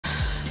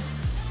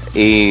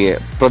ഈ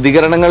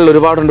പ്രതികരണങ്ങളിൽ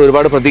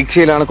ഒരുപാട്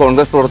പ്രതീക്ഷയിലാണ്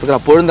കോൺഗ്രസ് പ്രവർത്തകർ.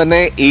 അപ്പോഴും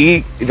തന്നെ ഈ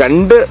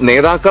രണ്ട്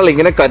നേതാക്കൾ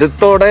ഇങ്ങനെ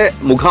കരുത്തോടെ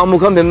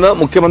മുഖാമുഖം നിന്ന്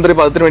മുഖ്യമന്ത്രി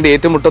പദത്തിന് വേണ്ടി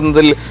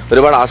ഏറ്റുമുട്ടുന്നതിൽ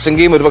ഒരുപാട്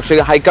ആശങ്കയും ഒരുപക്ഷെ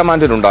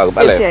ഹൈക്കമാൻഡിനുണ്ടാകും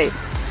അല്ലെ?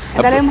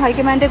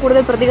 ഹൈക്കമാൻഡ്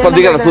കൂടുതൽ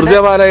പ്രതികരണം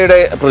സുർജേവാലയുടെ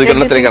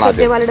പ്രതികരണത്തിലേക്കാണ്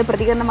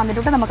പ്രതികരണം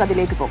വന്നിട്ടുണ്ട്. നമുക്ക്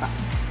അതിലേക്ക് പോകാം.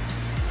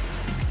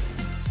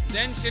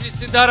 Then Shri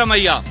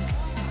Siddaramaiah,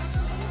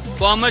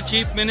 former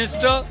Chief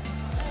Minister,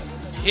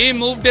 he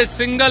moved a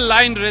single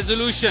line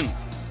resolution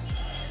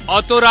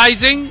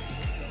authorizing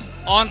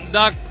on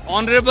the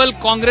Honorable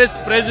Congress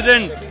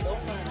President,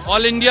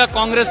 All India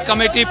Congress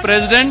Committee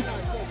President,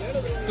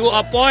 to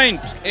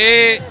appoint a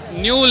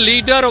new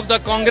leader of the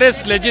Congress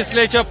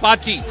Legislature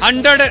Party.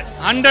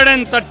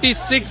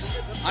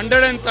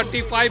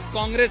 135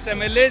 Congress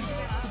MLAs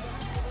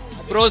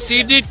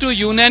proceeded to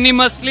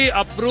unanimously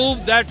approve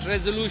that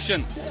resolution.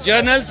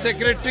 General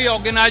Secretary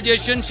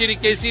Organization Shri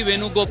K.C.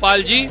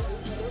 Venugopalji,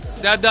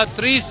 that the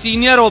three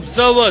senior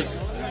observers,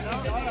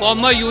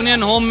 former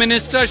Union Home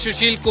Minister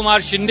Shivakumar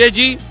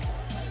Shindeji,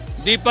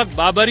 Deepak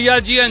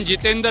Babariaji and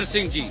Jitendra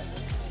Singh ji,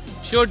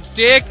 should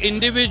take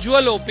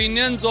individual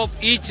opinions of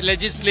each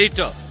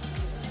legislator.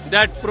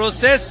 That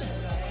process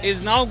is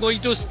now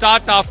going to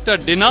start after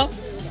dinner,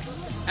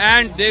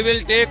 and they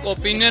will take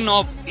opinion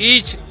of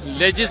each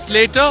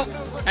legislator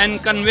and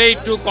convey it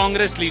to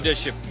Congress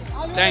leadership.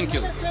 Thank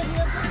you.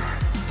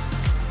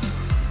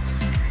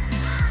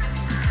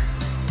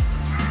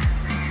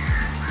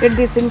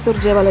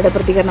 സുർജേവാലയുടെ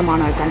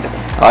പ്രതികരണമാണ് കണ്ടത്.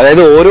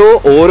 അതായത്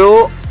ഓരോ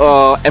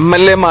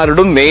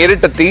MLAമാരോടും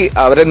നേരിട്ടെത്തി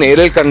അവരെ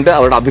നേരിൽ കണ്ട്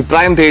അവരുടെ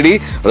അഭിപ്രായം തേടി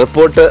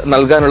റിപ്പോർട്ട്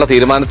നൽകാനുള്ള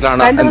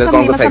തീരുമാനത്തിലാണ്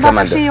കോൺഗ്രസ്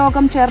ഹൈക്കമാൻഡ്.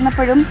 യോഗം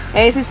ചേർന്നപ്പോഴും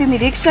AICC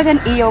നിരീക്ഷകൻ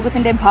ഈ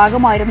യോഗത്തിന്റെ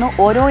ഭാഗമായിരുന്നു.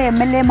 ഓരോ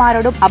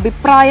MLAമാരോടും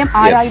അഭിപ്രായം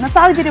ആരായുന്ന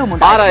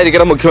സാഹചര്യവുമുണ്ട്.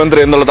 ആരായിരിക്കണം മുഖ്യമന്ത്രി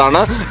എന്നുള്ളതാണ്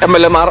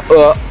MLAമാർ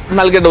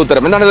നൽകേണ്ട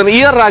ഉത്തരം. എന്താണ്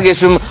ER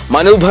രാഗേഷും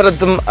മനു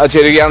ഭരത്തും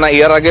ചേരുകയാണ്.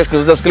 ER രാഗേഷ്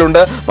ന്യൂസ്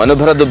ഡെസ്കിലുണ്ട്, മനു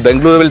ഭരത്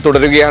ബംഗളൂരുവിൽ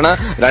തുടരുകയാണ്.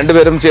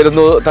 രണ്ടുപേരും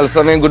ചേരുന്നു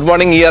തത്സമയം. Good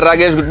morning ER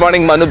Ragesh, good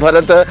morning Manu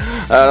Bharat.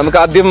 നമുക്ക്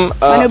ആദ്യം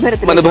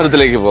മനു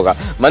ഭരത്തിലേക്ക് പോകാം.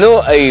 മനു,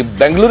 ഈ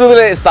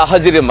ബംഗളൂരുവിലെ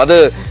സാഹചര്യം അത്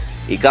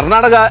ഈ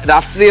കർണാടക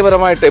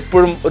രാഷ്ട്രീയപരമായിട്ട്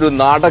എപ്പോഴും ഒരു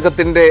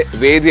നാടകത്തിന്റെ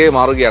വേദിയായി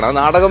മാറുകയാണ്.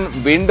 നാടകം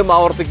വീണ്ടും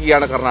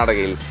ആവർത്തിക്കുകയാണ്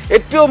കർണാടകയിൽ.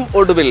 ഏറ്റവും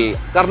ഒടുവിൽ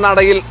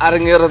കർണാടകയിൽ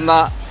അരങ്ങേറുന്ന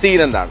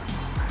സീൻ എന്താണ്?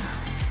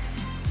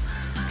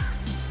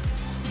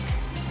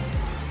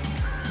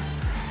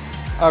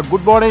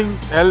 Good morning,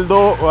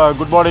 Eldo.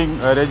 Good morning,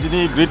 Rajini.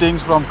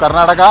 Greetings from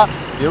Karnataka.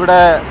 ഇവിടെ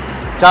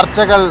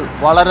ചർച്ചകൾ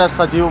വളരെ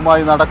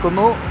സജീവമായി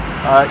നടക്കുന്നു.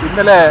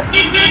 ഇന്നലെ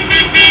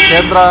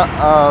കേന്ദ്ര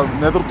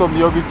നേതൃത്വം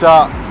നിയോഗിച്ച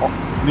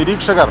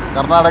നിരീക്ഷകർ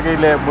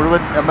കർണാടകയിലെ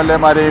മുഴുവൻ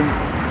MLAമാരെയും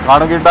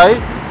കാണുകയുണ്ടായി.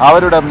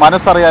 അവരുടെ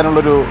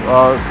മനസ്സറിയാനുള്ളൊരു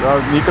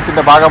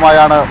നീക്കത്തിൻ്റെ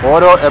ഭാഗമായാണ്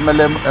ഓരോ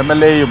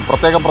MLAയും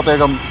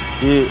പ്രത്യേകം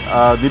ഈ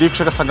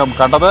നിരീക്ഷക സംഘം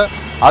കണ്ടത്.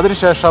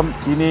 അതിനുശേഷം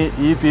ഇനി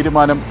ഈ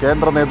തീരുമാനം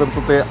കേന്ദ്ര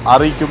നേതൃത്വത്തെ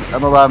അറിയിക്കും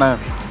എന്നതാണ്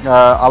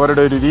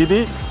അവരുടെ ഒരു രീതി.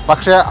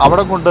 പക്ഷേ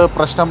അവിടെ കൊണ്ട്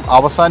പ്രശ്നം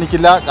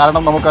അവസാനിക്കില്ല.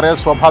 കാരണം നമുക്കറിയാം,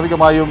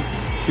 സ്വാഭാവികമായും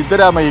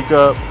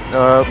സിദ്ധരാമയ്യക്ക്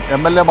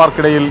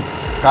MLAമാർക്കിടയിൽ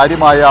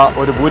കാര്യമായ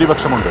ഒരു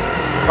ഭൂരിപക്ഷമുണ്ട്.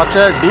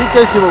 പക്ഷേ DK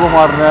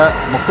ശിവകുമാറിന്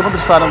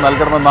മുഖ്യമന്ത്രി സ്ഥാനം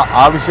നൽകണമെന്ന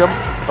ആവശ്യം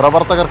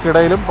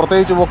പ്രവർത്തകർക്കിടയിലും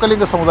പ്രത്യേകിച്ച്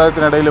വൊക്കലിംഗ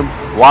സമുദായത്തിനിടയിലും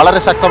വളരെ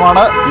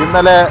ശക്തമാണ്.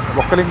 ഇന്നലെ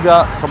വൊക്കലിംഗ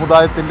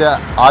സമുദായത്തിൻ്റെ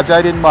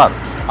ആചാര്യന്മാർ,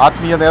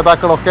 ആത്മീയ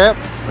നേതാക്കളൊക്കെ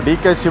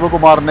DK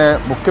ശിവകുമാറിനെ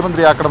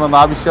മുഖ്യമന്ത്രിയാക്കണമെന്ന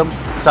ആവശ്യം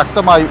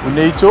ശക്തമായി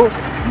ഉന്നയിച്ചു.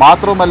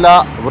 മാത്രമല്ല,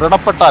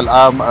 വ്രണപ്പെട്ടാൽ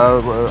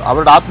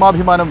അവരുടെ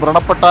ആത്മാഭിമാനം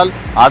വ്രണപ്പെട്ടാൽ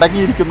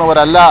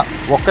അടങ്ങിയിരിക്കുന്നവരല്ല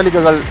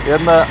വൊക്കലിഗകൾ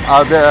എന്ന്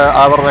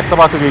അവർ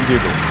വ്യക്തമാക്കുകയും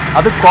ചെയ്തു.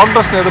 അത്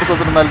കോൺഗ്രസ്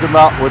നേതൃത്വത്തിന് നൽകുന്ന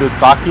ഒരു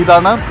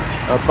താക്കീതാണ്.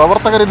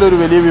 പ്രവർത്തകരിൽ ഒരു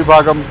വലിയ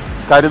വിഭാഗം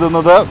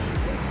കരുതുന്നത്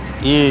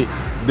ഈ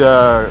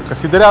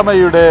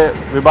സിദ്ധരാമയ്യയുടെ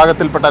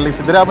വിഭാഗത്തിൽപ്പെട്ട അല്ലെങ്കിൽ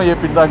സിദ്ധരാമയ്യെ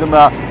പിന്താങ്ങുന്ന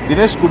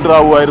ദിനേശ്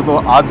ഗുണ്ടുറാവു ആയിരുന്നു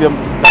ആദ്യം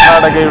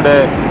കർണാടകയുടെ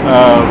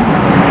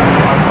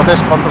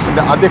പ്രദേശ്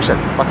കോൺഗ്രസിൻ്റെ അധ്യക്ഷൻ.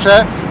 പക്ഷേ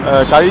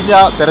കഴിഞ്ഞ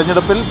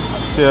തെരഞ്ഞെടുപ്പിൽ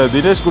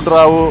ദിനേശ്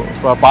ഗുണ്ടുറാവു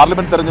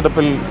പാർലമെൻറ്റ്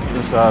തെരഞ്ഞെടുപ്പിൽ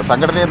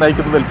സംഘടനയെ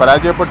നയിക്കുന്നതിൽ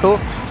പരാജയപ്പെട്ടു.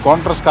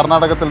 കോൺഗ്രസ്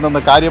കർണാടകത്തിൽ നിന്ന്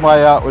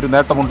കാര്യമായ ഒരു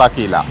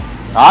നേട്ടമുണ്ടാക്കിയില്ല.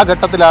 ആ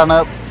ഘട്ടത്തിലാണ്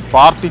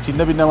പാർട്ടി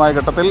ഛിന്നഭിന്നമായ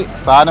ഘട്ടത്തിൽ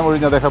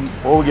സ്ഥാനമൊഴിഞ്ഞ് അദ്ദേഹം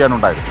പോവുകയാണ്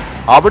ഉണ്ടായത്.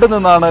 അവിടെ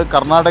നിന്നാണ്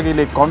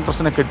കർണാടകയിലെ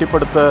കോൺഗ്രസിനെ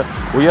കെട്ടിപ്പടുത്ത്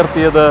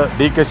ഉയർത്തിയത്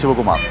DK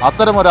ശിവകുമാർ.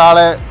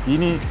 അത്തരമൊരാളെ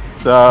ഇനി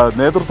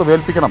നേതൃത്വം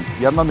ഏൽപ്പിക്കണം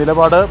എന്ന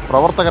നിലപാട്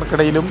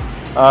പ്രവർത്തകർക്കിടയിലും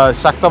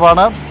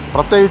ശക്തമാണ്.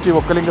 പ്രത്യേകിച്ച്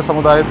വൊക്കലിംഗ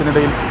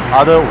സമുദായത്തിനിടയിൽ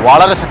അത്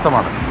വളരെ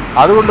ശക്തമാണ്.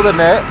 അതുകൊണ്ട്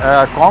തന്നെ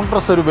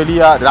കോൺഗ്രസ് ഒരു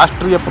വലിയ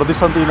രാഷ്ട്രീയ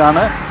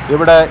പ്രതിസന്ധിയിലാണ്.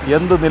 ഇവിടെ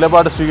എന്ത്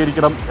നിലപാട്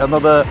സ്വീകരിക്കണം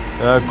എന്നത്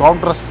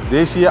കോൺഗ്രസ്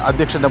ദേശീയ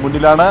അധ്യക്ഷൻ്റെ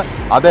മുന്നിലാണ്.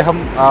 അദ്ദേഹം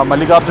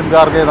മല്ലികാർജുൻ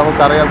ഖാർഗെ,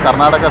 നമുക്കറിയാം,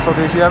 കർണാടക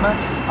സ്വദേശിയാണ്.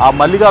 ആ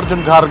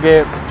മല്ലികാർജുൻ ഖാർഗെ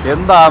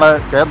എന്താണ്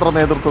കേന്ദ്ര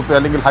നേതൃത്വത്തെ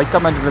അല്ലെങ്കിൽ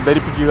ഹൈക്കമാൻഡിനെ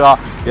ധരിപ്പിക്കുക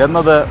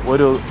എന്നത്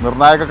ഒരു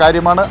നിർണായക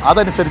കാര്യമാണ്.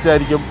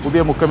 അതനുസരിച്ചായിരിക്കും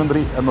പുതിയ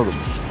മുഖ്യമന്ത്രി എന്നതും.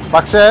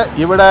 പക്ഷേ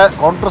ഇവിടെ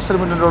കോൺഗ്രസിന്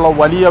മുന്നിലുള്ള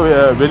വലിയ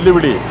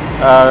വെല്ലുവിളി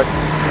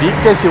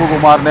DK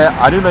ശിവകുമാറിനെ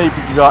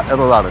അനുനയിപ്പിക്കുക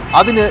എന്നതാണ്.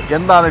 അതിന്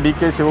എന്താണ്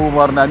DK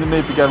ശിവകുമാറിനെ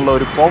അനുനയിപ്പിക്കാനുള്ള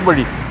ഒരു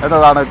പോംവഴി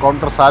എന്നതാണ്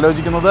കോൺഗ്രസ്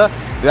ആലോചിക്കുന്നത്.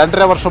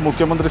 2.5 വർഷം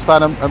മുഖ്യമന്ത്രി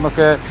സ്ഥാനം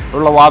എന്നൊക്കെ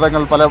ഉള്ള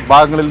വാദങ്ങൾ പല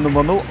ഭാഗങ്ങളിൽ നിന്നും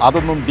വന്നു.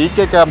 അതൊന്നും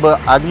DK ക്യാമ്പ്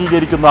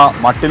അംഗീകരിക്കുന്ന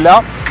മട്ടില്ല.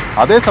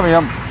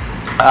 അതേസമയം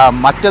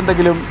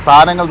മറ്റെന്തെങ്കിലും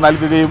സ്ഥാനങ്ങൾ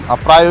നൽകുകയും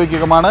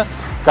അപ്രായോഗികമാണ്.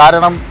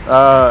 കാരണം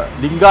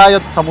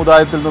ലിംഗായത്ത്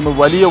സമുദായത്തിൽ നിന്ന്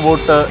വലിയ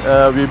വോട്ട്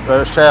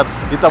ഷെയർ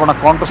ഇത്തവണ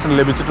കോൺഗ്രസിന്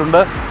ലഭിച്ചിട്ടുണ്ട്.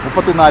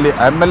 34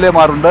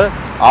 MLAമാരുണ്ട്.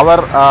 അവർ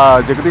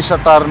ജഗദീഷ്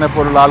ഷട്ടാറിനെ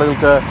പോലുള്ള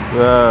ആളുകൾക്ക്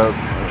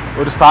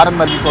ഒരു സ്ഥാനം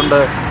നൽകിക്കൊണ്ട്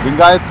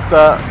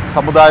ലിംഗായത്ത്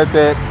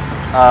സമുദായത്തെ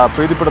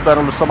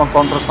പ്രീതിപ്പെടുത്താനുള്ള ശ്രമം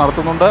കോൺഗ്രസ്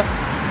നടത്തുന്നുണ്ട്.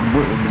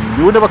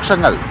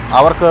 ന്യൂനപക്ഷങ്ങൾ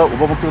അവർക്ക്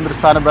ഉപമുഖ്യമന്ത്രി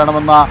സ്ഥാനം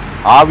വേണമെന്ന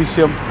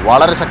ആവശ്യം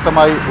വളരെ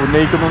ശക്തമായി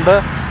ഉന്നയിക്കുന്നുണ്ട്.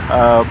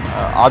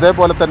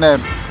 അതേപോലെ തന്നെ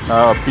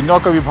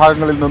പിന്നോക്ക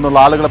വിഭാഗങ്ങളിൽ നിന്നുള്ള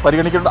ആളുകളെ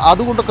പരിഗണിക്കുന്നുണ്ട്.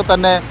 അതുകൊണ്ടൊക്കെ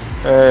തന്നെ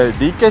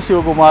DK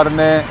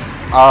ശിവകുമാറിനെ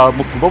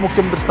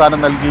ഉപമുഖ്യമന്ത്രി സ്ഥാനം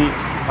നൽകി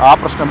ആ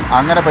പ്രശ്നം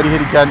അങ്ങനെ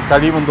പരിഹരിക്കാൻ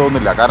കഴിയുമെന്ന്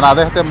തോന്നുന്നില്ല. കാരണം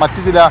അദ്ദേഹത്തെ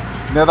മറ്റു ചില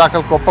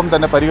നേതാക്കൾക്കൊപ്പം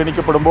തന്നെ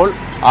പരിഗണിക്കപ്പെടുമ്പോൾ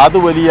അത്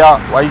വലിയ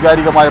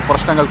വൈകാരികമായ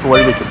പ്രശ്നങ്ങൾക്ക്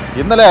വഴിവെക്കും.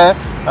 ഇന്നലെ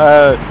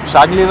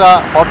ഷാഗ്ലീല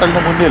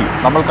ഹോട്ടലിന് മുന്നിൽ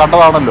നമ്മൾ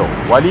കണ്ടതാണല്ലോ,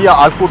 വലിയ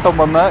ആൾക്കൂട്ടം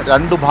വന്ന്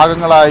 2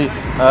 ഭാഗങ്ങളായി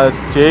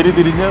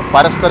ചേരിതിരിഞ്ഞ്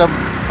പരസ്പരം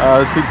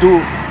സിദ്ധു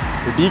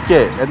DK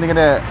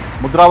എന്നിങ്ങനെ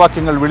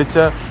മുദ്രാവാക്യങ്ങൾ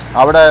വിളിച്ച്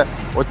അവിടെ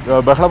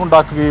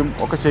ബഹളമുണ്ടാക്കുകയും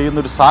ഒക്കെ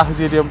ചെയ്യുന്നൊരു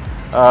സാഹചര്യം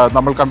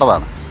നമ്മൾ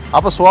കണ്ടതാണ്.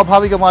 അപ്പോൾ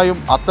സ്വാഭാവികമായും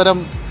അത്തരം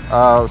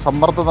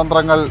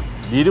സമ്മർദ്ദതന്ത്രങ്ങൾ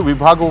ഇരു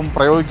വിഭാഗവും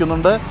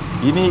പ്രയോഗിക്കുന്നുണ്ട്.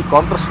 ഇനി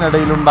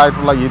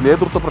കോൺഗ്രസിനിടയിലുണ്ടായിട്ടുള്ള ഈ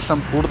നേതൃത്വ പ്രശ്നം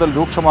കൂടുതൽ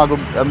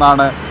രൂക്ഷമാകും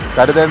എന്നാണ്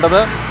കരുതേണ്ടത്.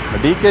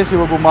 DK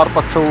ശിവകുമാർ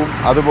പക്ഷവും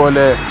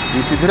അതുപോലെ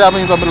ഈ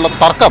സിദ്ധരാമയ്യയും തമ്മിലുള്ള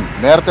തർക്കം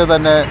നേരത്തെ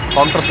തന്നെ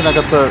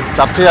കോൺഗ്രസിനകത്ത്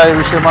ചർച്ചയായ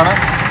വിഷയമാണ്.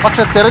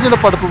 പക്ഷേ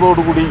തെരഞ്ഞെടുപ്പ്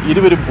അടുത്തതോടുകൂടി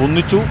ഇരുവരും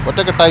ഒന്നിച്ചു,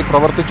 ഒറ്റക്കെട്ടായി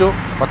പ്രവർത്തിച്ചു.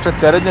 പക്ഷേ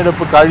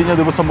തെരഞ്ഞെടുപ്പ് കഴിഞ്ഞ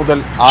ദിവസം മുതൽ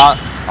ആ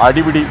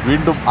അടിപിടി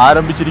വീണ്ടും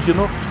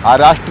ആരംഭിച്ചിരിക്കുന്നു. ആ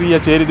രാഷ്ട്രീയ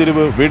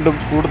ചേരിതിരിവ് വീണ്ടും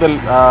കൂടുതൽ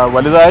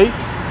വലുതായി.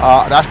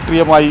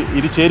 രാഷ്ട്രീയമായി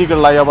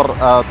ഇരുചേരികളിലായി അവർ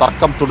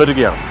തർക്കം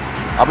തുടരുകയാണ്.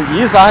 അപ്പോൾ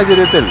ഈ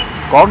സാഹചര്യത്തിൽ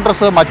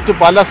കോൺഗ്രസ് മറ്റ്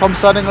പല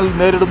സംസ്ഥാനങ്ങളിൽ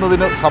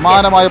നേരിടുന്നതിന്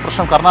സമാനമായ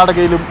പ്രശ്നം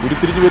കർണാടകയിലും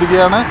ഉരുത്തിരിഞ്ഞു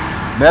വരികയാണ്.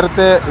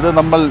 നേരത്തെ ഇത്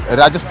നമ്മൾ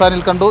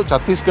രാജസ്ഥാനിൽ കണ്ടു,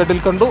 ഛത്തീസ്ഗഡിൽ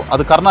കണ്ടു,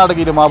 അത്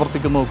കർണാടകയിലും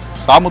ആവർത്തിക്കുന്നു.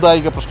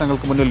 സാമുദായിക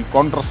പ്രശ്നങ്ങൾക്ക് മുന്നിൽ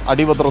കോൺഗ്രസ്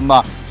അടിവതറുന്ന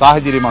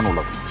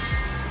സാഹചര്യമാണുള്ളത്.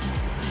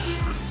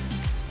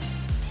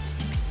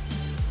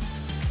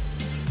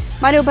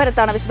 മനു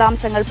ഭരത്താണ്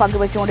വിശദാംശങ്ങൾ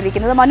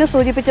പങ്കുവച്ചുകൊണ്ടിരിക്കുന്നത്. മനു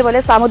സൂചിപ്പിച്ച പോലെ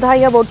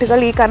സാമുദായിക വോട്ടുകൾ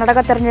ഈ കർണാടക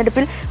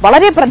തെരഞ്ഞെടുപ്പിൽ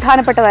വളരെ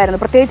പ്രധാനപ്പെട്ടതായിരുന്നു.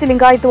 പ്രത്യേകിച്ച്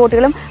ലിംഗായത്ത്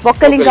വോട്ടുകളും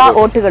വൊക്കലിംഗ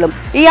വോട്ടുകളും.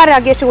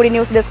 രാകേഷ് കൂടി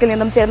ന്യൂസ് ഡെസ്കിൽ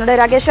നിന്നും ചേർന്നുണ്ട്.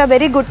 Rakesh,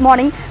 very good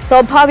morning.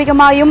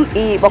 സ്വാഭാവികമായും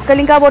ഈ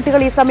വൊക്കലിംഗ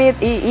വോട്ടുകൾ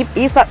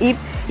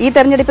ഈ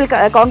തെരഞ്ഞെടുപ്പിൽ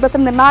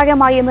കോൺഗ്രസിന്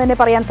നിർണായകമായി എന്ന് തന്നെ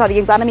പറയാൻ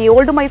സാധിക്കും. കാരണം ഈ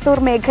ഓൾഡ് മൈസൂർ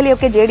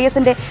മേഖലയൊക്കെ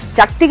JDSന്റെ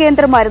ശക്തി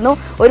കേന്ദ്രമായിരുന്നു.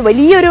 ഒരു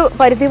വലിയൊരു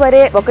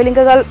പരിധിവരെ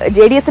വൊക്കലിംഗകൾ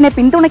JDSനെ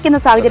പിന്തുണയ്ക്കുന്ന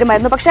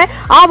സാഹചര്യമായിരുന്നു. പക്ഷേ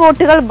ആ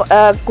വോട്ടുകൾ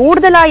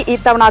കൂടുതലായി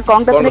ഇത്തവണ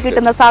കോൺഗ്രസിന്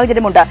കിട്ടുന്ന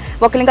സാഹചര്യമുണ്ട്.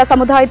 വൊക്കലിംഗ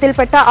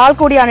സമുദായത്തിൽപ്പെട്ട ആൾ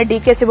കൂടിയാണ്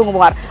DK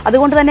ശിവകുമാർ.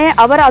 അതുകൊണ്ട് തന്നെ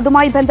അവർ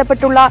അതുമായി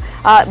ബന്ധപ്പെട്ടുള്ള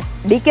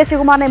DK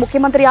ശിവകുമാറിനെ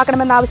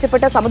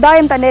മുഖ്യമന്ത്രിയാക്കണമെന്നാവശ്യപ്പെട്ട്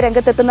സമുദായം തന്നെ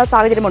രംഗത്തെത്തുന്ന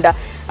സാഹചര്യമുണ്ട്.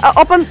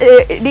 ഒപ്പം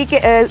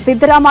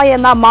സിദ്ധരാമയ്യ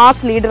എന്ന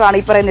മാസ് ലീഡറാണ്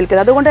ഈ പറയുന്ന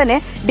നിൽക്കുന്നത്. അതുകൊണ്ട് തന്നെ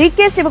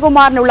DK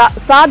ശിവകുമാറിനുള്ള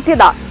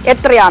സാധ്യത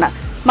എത്രയാണ്?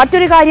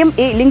 മറ്റൊരു കാര്യം,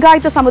 ഈ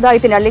ലിംഗായത്ത്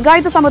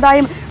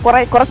സമുദായം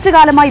കുറച്ചു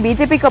കാലമായി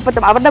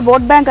BJPക്കൊപ്പം അവരുടെ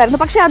വോട്ട് ബാങ്ക് ആയിരുന്നു.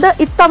 പക്ഷെ അത്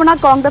ഇത്തവണ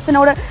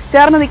കോൺഗ്രസിനോട്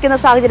ചേർന്ന് നിൽക്കുന്ന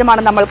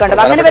സാഹചര്യമാണ് നമ്മൾ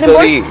കണ്ടത്. അങ്ങനെ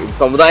വരുമ്പോൾ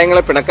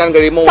സമുദായങ്ങളെ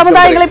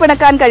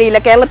പിണക്കാൻ കഴിയില്ല.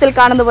 കേരളത്തിൽ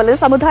കാണുന്ന പോലെ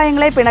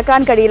സമുദായങ്ങളെ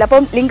പിണക്കാൻ കഴിയില്ല.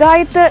 അപ്പം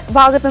ലിംഗായത്ത്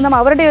ഭാഗത്തു നിന്നും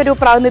അവരുടെ ഒരു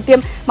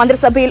പ്രാതിനിധ്യം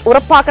മന്ത്രിസഭയിൽ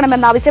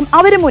ഉറപ്പാക്കണമെന്ന ആവശ്യം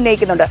അവരും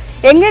ഉന്നയിക്കുന്നുണ്ട്.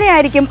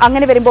 എങ്ങനെയായിരിക്കും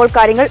അങ്ങനെ വരുമ്പോൾ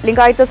കാര്യങ്ങൾ?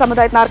 ലിംഗായത്ത്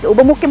സമുദായത്തിനാർക്ക്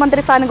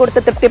ഉപമുഖ്യമന്ത്രി സ്ഥാനം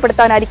കൊടുത്ത്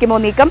തൃപ്തിപ്പെടുത്താനായിരിക്കുമോ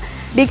നീക്കം?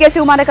 DK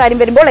ശിവകുമാറിന്റെ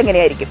കാര്യം വരുമ്പോൾ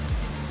എങ്ങനെയായിരിക്കും?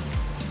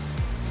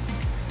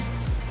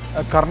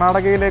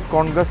 കർണാടകയിലെ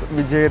കോൺഗ്രസ്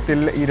വിജയത്തിൽ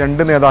ഈ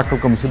 2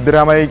 നേതാക്കൾക്കും,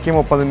 സിദ്ധരാമയ്യയ്ക്കും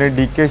ഒപ്പം തന്നെ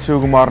DK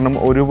ശിവകുമാറിനും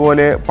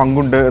ഒരുപോലെ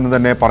പങ്കുണ്ട് എന്ന്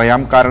തന്നെ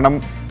പറയാം. കാരണം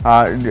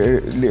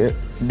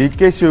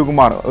DK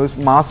ശിവകുമാർ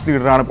മാസ്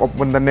ലീഡറാണ്,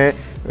 ഒപ്പം തന്നെ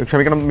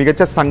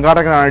മികച്ച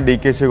സംഘാടകനാണ്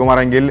DK ശിവകുമാർ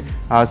എങ്കിൽ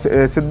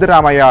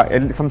സിദ്ധരാമയ്യ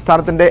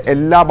സംസ്ഥാനത്തിന്റെ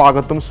എല്ലാ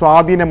ഭാഗത്തും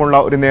സ്വാധീനമുള്ള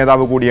ഒരു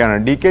നേതാവ് കൂടിയാണ്.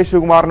 DK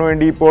ശിവകുമാറിന്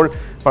വേണ്ടി ഇപ്പോൾ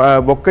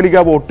വൊക്കലിക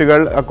വോട്ടുകൾ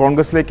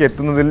കോൺഗ്രസിലേക്ക്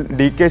എത്തുന്നതിൽ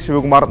DK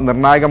ശിവകുമാർ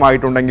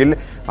നിർണായകമായിട്ടുണ്ടെങ്കിൽ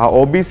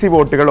OBC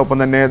വോട്ടുകൾ, ഒപ്പം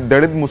തന്നെ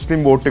ദളിത് മുസ്ലിം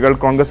വോട്ടുകൾ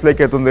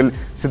കോൺഗ്രസിലേക്ക് എത്തുന്നതിൽ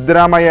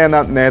സിദ്ധരാമയ്യ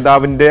എന്ന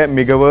നേതാവിന്റെ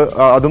മികവ്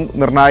അതും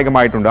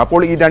നിർണായകമായിട്ടുണ്ട്.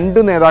 അപ്പോൾ ഈ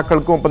 2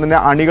 നേതാക്കൾക്കും ഒപ്പം തന്നെ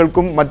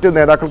അണികൾക്കും മറ്റ്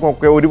നേതാക്കൾക്കും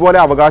ഒക്കെ ഒരുപോലെ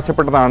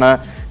അവകാശപ്പെട്ടതാണ്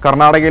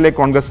കർണാടകയിലെ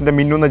കോൺഗ്രസിന്റെ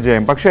മിന്നുന്ന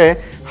ജയം. പക്ഷേ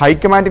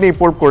ഹൈക്കമാൻഡിനെ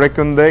ഇപ്പോൾ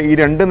കുഴയ്ക്കുന്നത് ഈ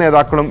 2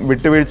 നേതാക്കളും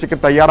വിട്ടുവീഴ്ചയ്ക്ക്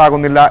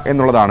തയ്യാറാകുന്നില്ല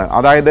എന്നുള്ളതാണ്.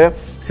 അതായത്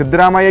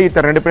സിദ്ധരാമയ്യ ഈ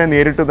തെരഞ്ഞെടുപ്പിനെ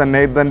നേരിട്ട് തന്നെ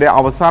ഇത് തന്റെ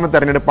അവസാന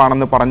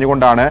തെരഞ്ഞെടുപ്പാണെന്ന്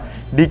പറഞ്ഞുകൊണ്ടാണ്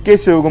DK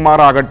ശിവകുമാർ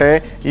ആകട്ടെ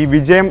ഈ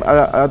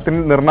വിജയത്തിന്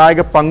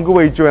നിർണായക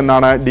പങ്കുവഹിച്ചു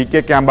എന്നാണ്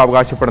DK ക്യാമ്പ്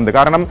അവകാശപ്പെടുന്നത്.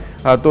 കാരണം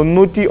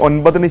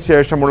 99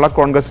 ശേഷമുള്ള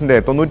കോൺഗ്രസിന്റെ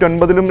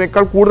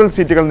 99-ലേക്കാൾ കൂടുതൽ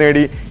സീറ്റുകൾ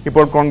നേടി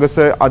ഇപ്പോൾ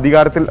കോൺഗ്രസ്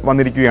അധികാരത്തിൽ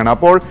വന്നിരിക്കുകയാണ്.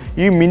 അപ്പോൾ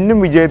ഈ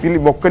മിന്നും വിജയത്തിൽ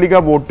വൊക്കലിക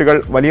വോട്ടുകൾ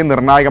വലിയ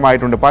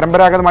നിർണായകമായിട്ടുണ്ട്.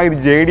 പരമ്പരാഗതമായി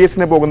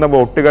JDSന് പോകുന്ന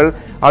വോട്ടുകൾ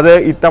അത്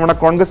ഇത്തവണ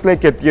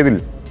കോൺഗ്രസിലേക്ക് എത്തിയതിൽ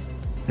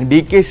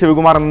DK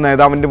ശിവകുമാർ എന്ന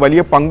നേതാവിന്റെ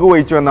വലിയ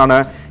പങ്കുവഹിച്ചു എന്നാണ്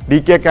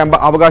DK ക്യാമ്പ്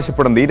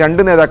അവകാശപ്പെടുന്നത്. ഈ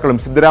രണ്ട് നേതാക്കളും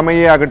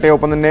സിദ്ധരാമയ്യ ആകട്ടെ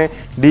ഒപ്പം തന്നെ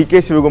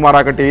DK ശിവകുമാർ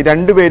ആകട്ടെ ഈ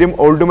രണ്ടുപേരും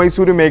ഓൾഡ്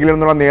മൈസൂരു മേഖലയിൽ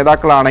നിന്നുള്ള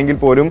നേതാക്കളാണെങ്കിൽ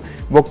പോലും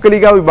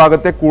വൊക്കലിക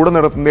വിഭാഗത്തെ കൂടെ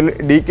നിർത്തുന്നതിൽ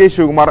DK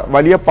ശിവകുമാർ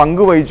വലിയ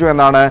പങ്ക് വഹിച്ചു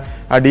എന്നാണ്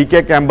DK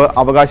ക്യാമ്പ്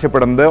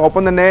അവകാശപ്പെടുന്നത്.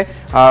 ഒപ്പം തന്നെ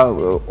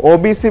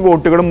OBC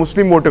വോട്ടുകളും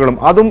മുസ്ലിം വോട്ടുകളും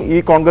അതും ഈ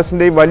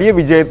കോൺഗ്രസിന്റെ വലിയ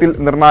വിജയത്തിൽ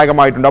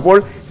നിർണായകമായിട്ടുണ്ട്. അപ്പോൾ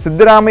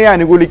സിദ്ധരാമയ്യ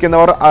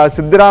അനുകൂലിക്കുന്നവർ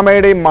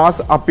സിദ്ധരാമയ്യയുടെ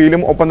മാസ്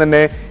അപ്പീലും ഒപ്പം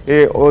തന്നെ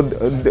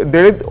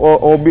ദളിത്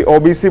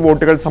OBC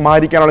വോട്ടുകൾ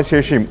സമാഹരിക്കാനുള്ള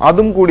ശേഷിയും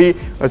അതും കൂടി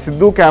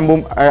സിദ്ധു ക്യാമ്പും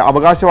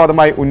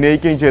അവകാശവാദമായി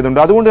ഉന്നയിക്കുകയും ചെയ്തിട്ടുണ്ട്.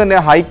 അതുകൊണ്ട് തന്നെ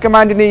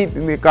ഹൈക്കമാൻഡിന്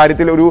ഈ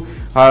കാര്യത്തിൽ ഒരു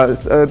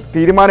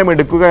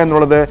തീരുമാനമെടുക്കുക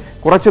എന്നുള്ളത്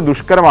കുറച്ച്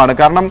ദുഷ്കരമാണ്.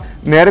 കാരണം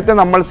നേരത്തെ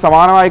നമ്മൾ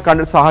സമാനമായ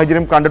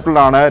സാഹചര്യം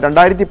കണ്ടിട്ടുള്ളതാണ്.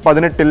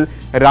 2018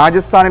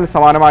 രാജസ്ഥാനിൽ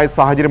സമാനമായ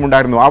സാഹചര്യം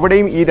ഉണ്ടായിരുന്നു.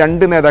 അവിടെയും ഈ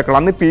രണ്ട് നേതാക്കൾ,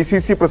 അന്ന്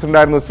PCC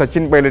പ്രസിഡന്റായിരുന്നു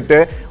സച്ചിൻ പൈലറ്റ്,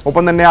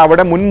 ഒപ്പം തന്നെ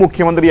അവിടെ മുൻ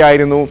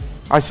മുഖ്യമന്ത്രിയായിരുന്നു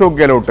അശോക്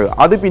ഗെഹ്ലോട്ട്.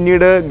 അത്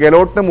പിന്നീട്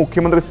ഗെഹ്ലോട്ടിന്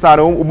മുഖ്യമന്ത്രി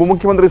സ്ഥാനവും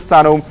ഉപമുഖ്യമന്ത്രി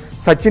സ്ഥാനവും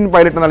സച്ചിൻ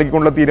പൈലറ്റ്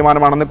നൽകിക്കൊണ്ടുള്ള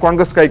തീരുമാനമാണെന്ന്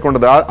കോൺഗ്രസ്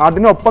കൈക്കൊണ്ടത്.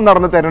 അതിനൊപ്പം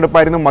നടന്ന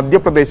തെരഞ്ഞെടുപ്പായിരുന്നു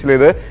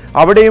മധ്യപ്രദേശിലേത്.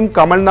 അവിടെയും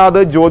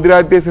കമൽനാഥ്,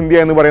 ജ്യോതിരാദിത്യ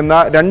സിന്ധ്യ എന്ന് പറയുന്ന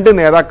രണ്ട്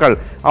നേതാക്കൾ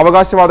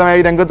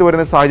അവകാശവാദമായി രംഗത്ത്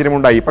വരുന്ന സാഹചര്യം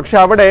ഉണ്ടായി. പക്ഷെ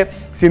അവിടെ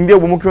സിന്ധ്യ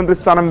ഉപമുഖ്യമന്ത്രി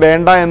സ്ഥാനം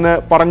വേണ്ട എന്ന്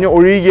പറഞ്ഞു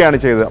ഒഴിയുകയാണ്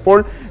ചെയ്തത്. അപ്പോൾ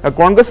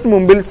കോൺഗ്രസിന്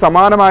മുമ്പിൽ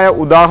സമാനമായ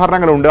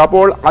ഉദാഹരണങ്ങളുണ്ട്.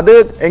 അപ്പോൾ അത്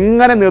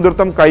എങ്ങനെ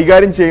നേതൃത്വം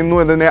കൈകാര്യം ചെയ്യുന്നു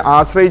എന്നതിനെ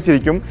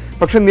ആശ്രയിച്ചിരിക്കും.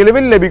 പക്ഷെ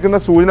നിലവിൽ ലഭിക്കുന്ന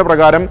സൂചന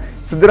പ്രകാരം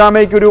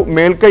സിദ്ധരാമയ്യയ്ക്കൊരു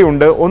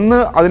മേൽക്കൈയുണ്ട്.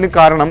 ഒന്ന്, അതിന്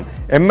കാരണം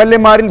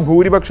MLAമാരിൽ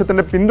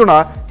ഭൂരിപക്ഷത്തിന്റെ പിന്തുണ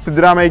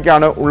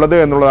സിദ്ധരാമയ്യയ്ക്കാണ് ഉള്ളത്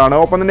എന്നുള്ളതാണ്.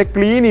 ഒപ്പം തന്നെ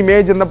ക്ലീൻ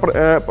ഇമേജ് എന്ന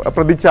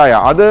പ്രതിച്ഛായ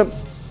അത്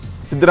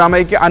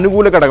സിദ്ധരാമയ്യയ്ക്ക്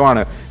അനുകൂല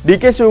ഘടകമാണ്.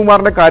 DK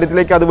ശിവകുമാറിന്റെ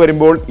കാര്യത്തിലേക്ക് അത്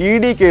വരുമ്പോൾ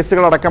ED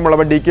കേസുകൾ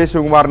അടക്കമുള്ളവ DK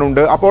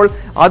ശിവകുമാറിനുണ്ട്. അപ്പോൾ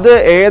അത്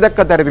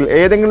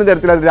ഏതെങ്കിലും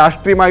തരത്തിൽ അത്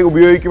രാഷ്ട്രീയമായി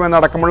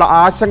ഉപയോഗിക്കുമെന്നടക്കമുള്ള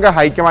ആശങ്ക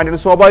ഹൈക്കമാൻഡിന്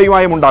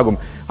സ്വാഭാവികമായും ഉണ്ടാകും.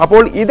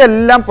 അപ്പോൾ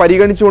ഇതെല്ലാം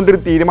പരിഗണിച്ചുകൊണ്ടൊരു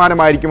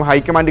തീരുമാനമായിരിക്കും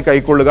ഹൈക്കമാൻഡ്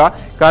കൈക്കൊള്ളുക.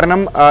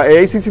 കാരണം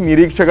AICC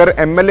നിരീക്ഷകർ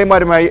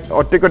MLAമാരുമായി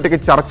ഒറ്റയ്ക്കൊറ്റയ്ക്ക്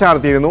ചർച്ച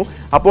നടത്തിയിരുന്നു.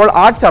 അപ്പോൾ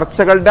ആ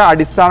ചർച്ചകളുടെ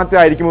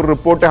അടിസ്ഥാനത്തിലായിരിക്കും ഒരു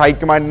റിപ്പോർട്ട്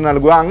ഹൈക്കമാൻഡിന്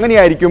നൽകുക.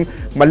 അങ്ങനെയായിരിക്കും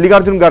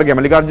മല്ലികാർജ്ജുൻ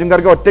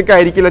ഖാർഗെ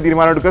ഒറ്റയ്ക്കായിരിക്കില്ല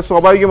തീരുമാനമെടുക്കുക.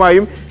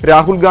 സ്വാഭാവികമായും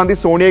രാഹുൽ ഗാന്ധി,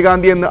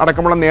 സോണിയാഗാന്ധി എന്ന്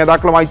അടക്കമുള്ള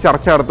നേതാക്കളുമായി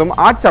ചർച്ച നടത്തും.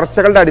 ആ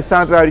ചർച്ചകളുടെ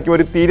അടിസ്ഥാനത്തിലായിരിക്കും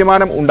ഒരു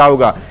തീരുമാനം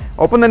ഉണ്ടാവുക.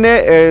 ഒപ്പം തന്നെ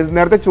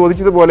നേരത്തെ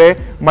ചോദിച്ചതുപോലെ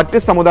മറ്റ്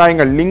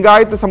സമുദായങ്ങൾ,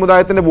 ലിംഗായത്ത്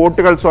സമുദായത്തിന്റെ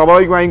വോട്ടുകൾ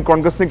സ്വാഭാവികമായും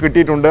കോൺഗ്രസിന്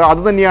കിട്ടിയിട്ടുണ്ട്.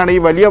 അതുതന്നെയാണ് ഈ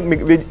വലിയ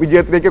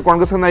വിജയത്തിലേക്ക്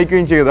കോൺഗ്രസ്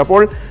നയിക്കുകയും ചെയ്തത്.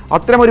 അപ്പോൾ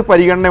അത്തരമൊരു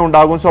പരിഗണന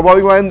ഉണ്ടാകും.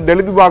 സ്വാഭാവികമായും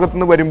ദളിത് വിഭാഗത്തു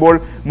നിന്ന് വരുമ്പോൾ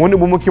മുൻ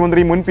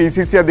ഉപമുഖ്യമന്ത്രി, മുൻ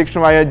PCC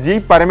അധ്യക്ഷനുമായ G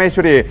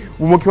പരമേശ്വരയെ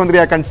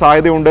ഉപമുഖ്യമന്ത്രിയാക്കാൻ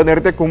സാധ്യതയുണ്ട്.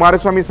 നേരത്തെ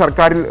കുമാരസ്വാമി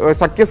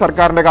സഖ്യ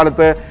സർക്കാരിന്റെ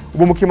കാലത്ത്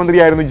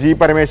ഉപമുഖ്യമന്ത്രിയായിരുന്നു G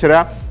പരമേശ്വര.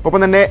 ഒപ്പം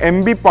തന്നെ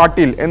MB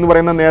പാട്ടീൽ എന്ന്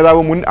പറയുന്ന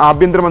നേതാവ് മുൻ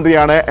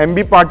ആഭ്യന്തരമന്ത്രിയാണ്. MB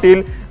പാട്ടീൽ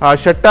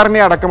ഷെട്ടറിനെ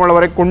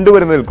അടക്കമുള്ളവരെ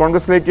കൊണ്ടുവരുന്നതിൽ,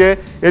 കോൺഗ്രസിലേക്ക്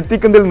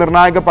എത്തിക്കുന്നതിൽ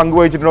നിർണായക പങ്ക്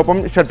വഹിച്ചിട്ടുണ്ട്. ഒപ്പം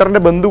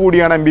ഷെട്ടറിന്റെ ബന്ധു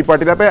കൂടിയാണ് MB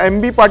പാട്ടീൽ. അപ്പോൾ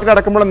MB പാട്ടീൽ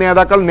അടക്കമുള്ള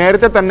നേതാക്കൾ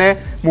നേരത്തെ തന്നെ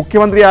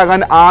മുഖ്യമന്ത്രിയാകാൻ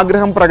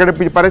ആഗ്രഹം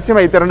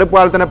പരസ്യമായി തെരഞ്ഞെടുപ്പ്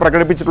കാലത്ത് തന്നെ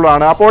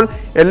പ്രകടിപ്പിച്ചിട്ടുള്ളതാണ്. അപ്പോൾ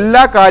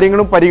എല്ലാ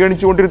കാര്യങ്ങളും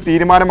പരിഗണിച്ചുകൊണ്ടൊരു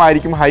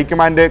തീരുമാനമായിരിക്കും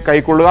ഹൈക്കമാൻഡ്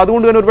കൈക്കൊള്ളുക.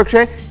 അതുകൊണ്ട് തന്നെ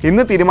ഒരുപക്ഷെ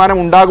ഇന്ന് തീരുമാനം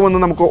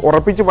ഉണ്ടാകുമെന്ന് നമുക്ക്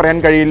ഉറപ്പിച്ചു പറയാൻ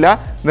കഴിയില്ല.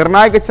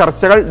 നിർണായക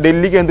ചർച്ചകൾ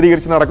ഡൽഹി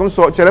കേന്ദ്രീകരിച്ച് നടക്കും.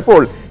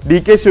 ചിലപ്പോൾ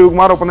DK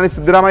ശിവകുമാർ ഒപ്പം തന്നെ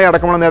സിദ്ധരാമയ്യ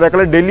അടക്കമുള്ള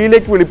നേതാക്കളെ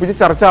ഡൽഹിയിലേക്ക് വിളിപ്പിച്ച്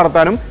ചർച്ച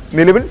നടത്താനും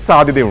നിലവിൽ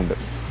സാധ്യതയുണ്ട്.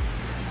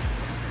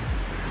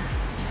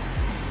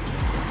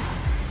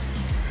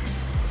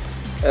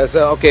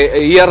 ഓക്കെ,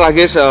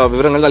 രാകേഷ്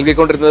വിവരങ്ങൾ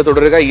നൽകിക്കൊണ്ടിരുന്നത്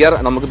തുടരുക.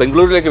 നമുക്ക്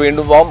ബംഗളൂരുവിലേക്ക്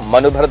വീണ്ടും പോവാം.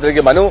 മനു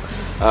ഭരത്തിലേക്ക്. മനു,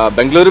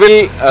 ബംഗളൂരുവിൽ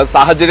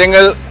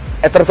സാഹചര്യങ്ങൾ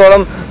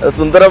എത്രത്തോളം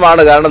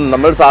സുന്ദരമാണ്? കാരണം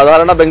നമ്മൾ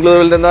സാധാരണ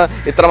ബംഗളൂരുവിൽ നിന്ന്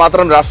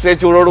ഇത്രമാത്രം രാഷ്ട്രീയ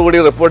ചൂടോടുകൂടി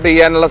റിപ്പോർട്ട്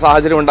ചെയ്യാനുള്ള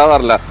സാഹചര്യം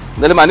ഉണ്ടാവാറില്ല.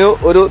 എന്നാലും മനു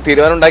ഒരു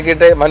തീരുമാനം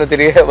ഉണ്ടാക്കിയിട്ടേ മനു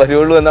തിരികെ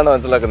വരുള്ളൂ എന്നാണ്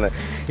മനസ്സിലാക്കുന്നത്.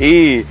 ഈ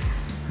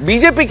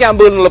BJP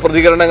ക്യാമ്പുകളിൽ നിന്നുള്ള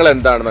പ്രതികരണങ്ങൾ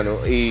എന്താണ് മനു?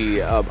 ഈ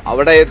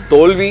അവിടെ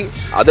തോൽവി,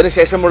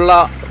 അതിനുശേഷമുള്ള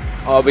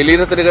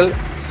വിലയിരുത്തലുകൾ,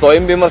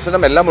 സ്വയം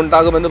വിമർശനം എല്ലാം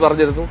ഉണ്ടാകുമെന്ന്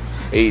പറഞ്ഞിരുന്നു.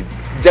 ഈ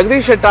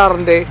ജഗദീഷ്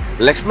ഷെട്ടാറിന്റെ,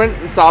 ലക്ഷ്മൺ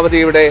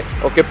സാവതിയുടെ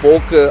ഒക്കെ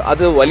പോക്ക്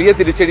അത് വലിയ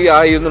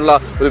തിരിച്ചടിയായി എന്നുള്ള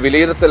ഒരു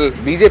വിലയിരുത്തൽ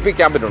BJP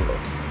ക്യാമ്പിനുണ്ടോ?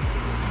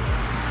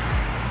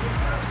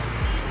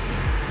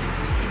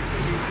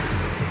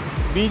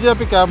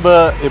 BJP ക്യാമ്പ്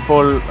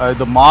ഇപ്പോൾ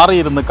ഇത്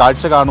മാറിയിരുന്ന്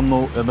കാഴ്ച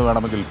കാണുന്നു എന്ന്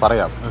വേണമെങ്കിൽ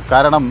പറയാം.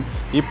 കാരണം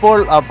ഇപ്പോൾ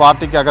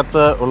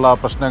പാർട്ടിക്കകത്ത് ഉള്ള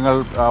പ്രശ്നങ്ങൾ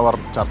അവർ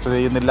ചർച്ച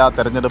ചെയ്യുന്നില്ല.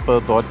 തെരഞ്ഞെടുപ്പ്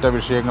തോറ്റ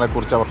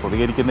വിഷയങ്ങളെക്കുറിച്ച് അവർ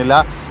പ്രതികരിക്കുന്നില്ല.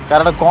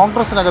 കാരണം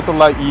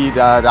കോൺഗ്രസിനകത്തുള്ള ഈ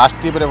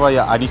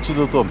രാഷ്ട്രീയപരമായ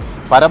അനിശ്ചിതത്വം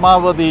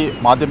പരമാവധി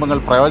മാധ്യമങ്ങൾ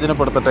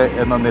പ്രയോജനപ്പെടുത്തട്ടെ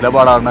എന്ന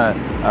നിലപാടാണ്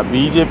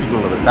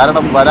BJPക്കുള്ളത്.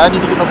 കാരണം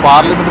വരാനിരിക്കുന്ന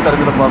പാർലമെൻറ്റ്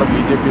തെരഞ്ഞെടുപ്പാണ്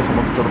BJPയെ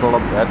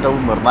സംബന്ധിച്ചിടത്തോളം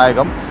ഏറ്റവും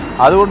നിർണായകം.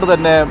 അതുകൊണ്ട്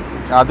തന്നെ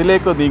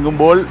അതിലേക്ക്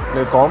നീങ്ങുമ്പോൾ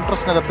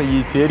കോൺഗ്രസിനകത്ത് ഈ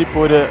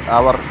ചേരിപ്പോര്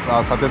അവർ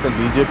സത്യത്തിൽ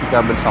BJP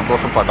ക്യാമ്പിൽ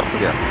സന്തോഷം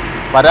പടർത്തുകയാണ്.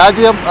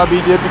 പരാജയം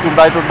BJPക്ക്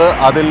ഉണ്ടായിട്ടുണ്ട്.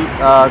 അതിൽ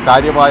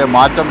കാര്യമായ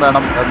മാറ്റം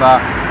വേണം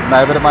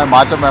നയപരമായ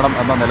മാറ്റം വേണം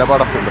എന്ന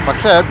നിലപാടൊക്കെ ഉണ്ട്.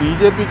 പക്ഷേ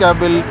BJP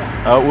ക്യാമ്പിൽ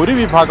ഒരു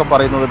വിഭാഗം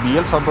പറയുന്നത്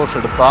BL സന്തോഷ്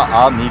എടുത്ത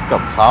ആ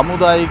നീക്കം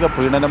സാമുദായിക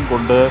പ്രീണനം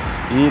കൊണ്ട്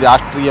ഈ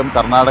രാഷ്ട്രീയം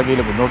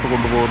കർണാടകയിൽ മുന്നോട്ട്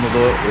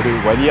കൊണ്ടുപോകുന്നത് ഒരു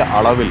വലിയ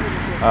അളവിൽ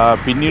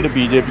പിന്നീട്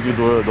BJPക്ക്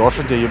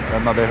ദോഷം ചെയ്യും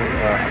എന്ന് അദ്ദേഹം.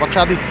 പക്ഷേ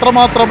അത്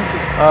ഇത്രമാത്രം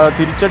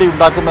തിരിച്ചടി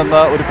ഉണ്ടാക്കുമെന്ന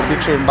ഒരു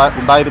പ്രതീക്ഷ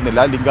ഉണ്ടായിരുന്നില്ല.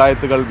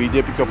 ലിംഗായത്തുകൾ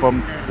BJPക്കൊപ്പം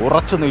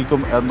ഉറച്ചു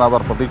നിൽക്കും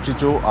എന്നവർ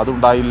പ്രതീക്ഷിച്ചു.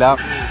 അതുണ്ടായില്ല.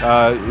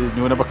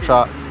 ന്യൂനപക്ഷ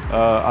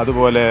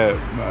അതുപോലെ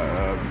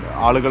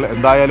ആളുകൾ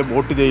എന്തായാലും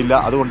വോട്ട് ചെയ്യില്ല,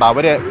 അതുകൊണ്ട്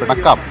അവരെ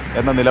പിണക്കാം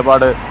എന്ന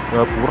നിലപാട്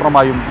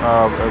പൂർണ്ണമായും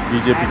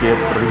BJPക്ക്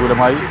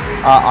പ്രതികൂലമായി.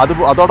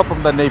 അതോടൊപ്പം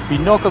തന്നെ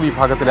പിന്നോക്ക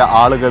വിഭാഗത്തിലെ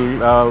ആളുകൾ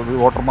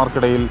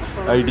വോട്ടർമാർക്കിടയിൽ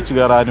ഇടിച്ചു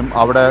കയറാനും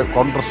അവിടെ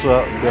കോൺഗ്രസ്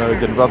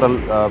ജനതാദൾ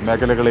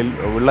മേഖലകളിൽ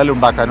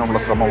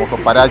വിള്ളലുണ്ടാക്കാനുമുള്ള ശ്രമമൊക്കെ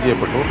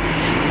പരാജയപ്പെട്ടു.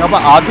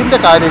 അപ്പോൾ അതിൻ്റെ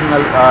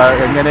കാര്യങ്ങൾ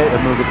എങ്ങനെ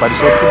എന്നത്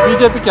പരിശോധിക്കും.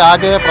 BJPക്ക്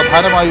ആകെ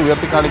പ്രധാനമായി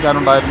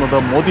ഉയർത്തിക്കാണിക്കാനുണ്ടായിരുന്നത്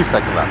മോദി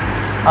ഫാക്ടറാണ്.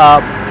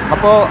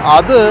 അപ്പോൾ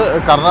അത്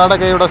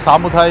കർണാടകയുടെ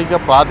സാമുദായിക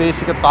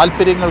പ്രാദേശിക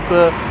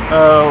താല്പര്യങ്ങൾക്ക്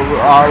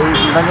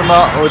ഇണങ്ങുന്ന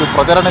ഒരു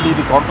പ്രചരണ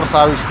രീതി കോൺഗ്രസ്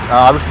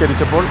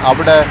ആവിഷ്കരിച്ചപ്പോൾ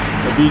അവിടെ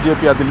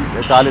BJP അതിൽ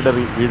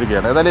കാലിടറി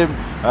വീഴുകയാണ്. ഏതായാലും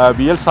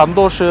VL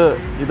സന്തോഷ്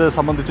ഇത്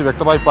സംബന്ധിച്ച്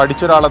വ്യക്തമായി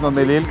പഠിച്ച ഒരാളെന്ന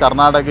നിലയിൽ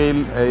കർണാടകയിൽ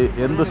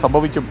എന്ത്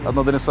സംഭവിക്കും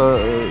എന്നതിനെ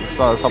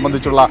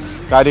സംബന്ധിച്ചുള്ള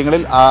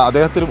കാര്യങ്ങളിൽ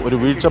അദ്ദേഹത്തിനും ഒരു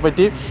വീഴ്ച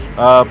പറ്റി.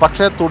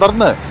 പക്ഷേ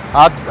തുടർന്ന്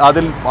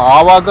അതിൽ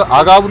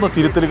ആകാവുന്ന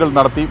തിരുത്തലുകൾ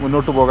നടത്തി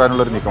മുന്നോട്ട്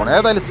പോകാനുള്ളൊരു നീക്കമാണ്.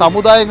 ഏതായാലും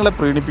സമുദായങ്ങളെ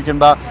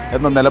പ്രീണിപ്പിക്കേണ്ട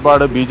എന്ന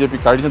നിലപാട്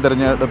BJP കഴിഞ്ഞ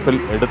തെരഞ്ഞെടുപ്പിൽ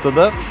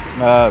എടുത്തത്,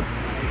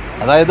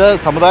 അതായത്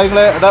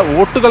സമുദായങ്ങളുടെ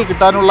വോട്ടുകൾ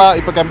കിട്ടാനുള്ള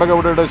ഇപ്പോൾ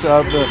കെമ്പഗൌഡയുടെ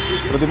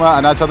പ്രതിമ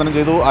അനാച്ഛാദനം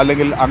ചെയ്തു,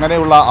 അല്ലെങ്കിൽ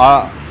അങ്ങനെയുള്ള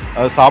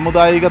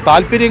സാമുദായിക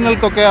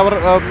താല്പര്യങ്ങൾക്കൊക്കെ അവർ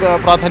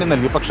പ്രാധാന്യം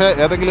നൽകി. പക്ഷേ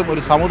ഏതെങ്കിലും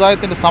ഒരു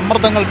സമുദായത്തിൻ്റെ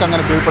സമ്മർദ്ദങ്ങൾക്ക്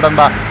അങ്ങനെ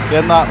കീഴ്പ്പെടേണ്ട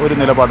എന്ന ഒരു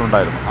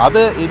നിലപാടുണ്ടായിരുന്നു. അത്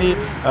ഇനി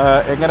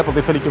എങ്ങനെ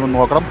പ്രതിഫലിക്കുമെന്ന്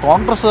നോക്കണം.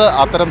 കോൺഗ്രസ്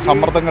അത്തരം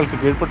സമ്മർദ്ദങ്ങൾക്ക്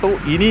കീഴ്പ്പെട്ടു.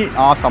 ഇനി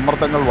ആ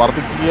സമ്മർദ്ദങ്ങൾ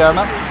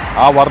വർദ്ധിക്കുകയാണ്.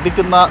 ആ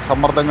വർദ്ധിക്കുന്ന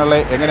സമ്മർദ്ദങ്ങളെ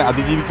എങ്ങനെ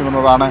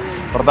അതിജീവിക്കുമെന്നതാണ്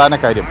പ്രധാന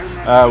കാര്യം.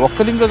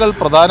 ഒക്കലിംഗകൾ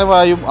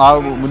പ്രധാനമായും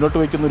മുന്നോട്ട്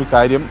വയ്ക്കുന്നൊരു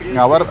കാര്യം,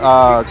 അവർ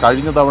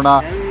കഴിഞ്ഞ തവണ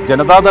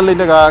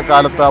ജനതാദളിൻ്റെ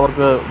കാലത്ത്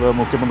അവർക്ക്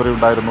മുഖ്യമന്ത്രി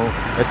ഉണ്ടായിരുന്നു,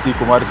 HD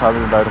കുമാരസ്വാമി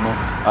ഉണ്ടായിരുന്നു,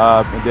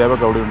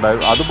 ദേവഗൌഡ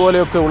ഉണ്ടായിരുന്നു.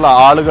 അതുപോലെയൊക്കെയുള്ള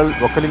ആളുകൾ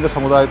ഒക്കലിംഗ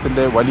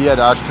സമുദായത്തിൻ്റെ വലിയ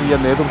രാഷ്ട്രീയ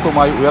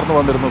നേതൃത്വമായി ഉയർന്നു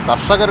വന്നിരുന്നു.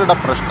 കർഷകരുടെ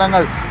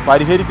പ്രശ്നങ്ങൾ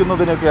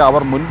പരിഹരിക്കുന്നതിനൊക്കെ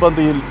അവർ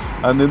മുൻപന്തിയിൽ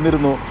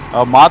നിന്നിരുന്നു.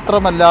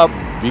 മാത്രമല്ല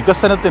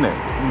വികസനത്തിന്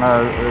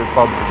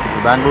ഇപ്പം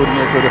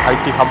ബാംഗ്ലൂരിനെയൊക്കെ ഒരു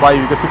IT ഹബ്ബായി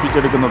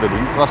വികസിപ്പിച്ചെടുക്കുന്നതിൽ,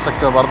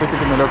 ഇൻഫ്രാസ്ട്രക്ചർ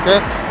വർദ്ധിപ്പിക്കുന്നതിലൊക്കെ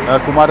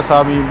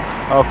കുമാരസ്വാമിയും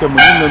ഒക്കെ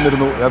മുന്നിൽ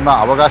നിന്നിരുന്നു എന്ന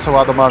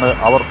അവകാശവാദമാണ്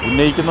അവർ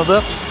ഉന്നയിക്കുന്നത്.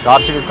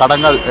 കാർഷിക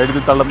കടങ്ങൾ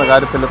എഴുതിത്തള്ളുന്ന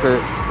കാര്യത്തിലൊക്കെ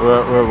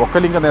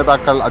ഒക്കലിംഗ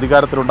നേതാക്കൾ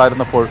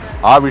അധികാരത്തിലുണ്ടായിരുന്നപ്പോൾ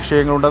ആ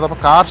വിഷയങ്ങളുണ്ടായിരുന്നു.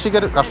 അപ്പോൾ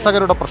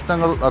കർഷകരുടെ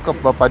പ്രശ്നങ്ങൾ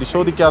ഒക്കെ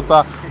പരിശോധിക്കാത്ത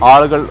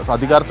ആളുകൾ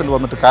അധികാരത്തിൽ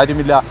വന്നിട്ട്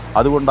കാര്യമില്ല.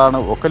 അതുകൊണ്ടാണ്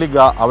ഒക്കലിംഗ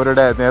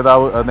അവരുടെ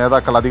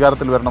നേതാക്കൾ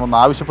അധികാരത്തിൽ വരണമെന്ന്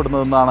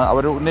ആവശ്യപ്പെടുന്നതെന്നാണ്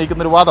അവർ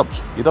ഉന്നയിക്കുന്നൊരു വാദം.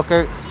 ഇതൊക്കെ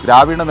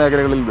ഗ്രാമീണ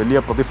മേഖലകളിൽ വലിയ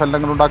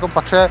പ്രതിഫലനങ്ങളുണ്ടാക്കും.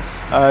 പക്ഷേ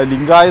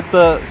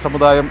ലിംഗായത്ത്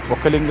സമുദായം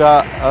ഒക്കലിംഗ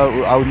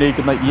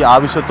ഉന്നയിക്കുന്ന ഈ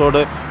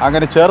ആവശ്യത്തോട്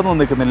അങ്ങനെ ചേർന്ന്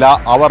നിൽക്കുന്നില്ല.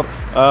 അവർ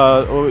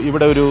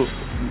ഇവിടെ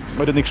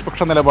ഒരു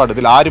നിഷ്പക്ഷ നിലപാട്,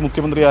 ഇതിൽ ആര്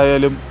മുഖ്യമന്ത്രി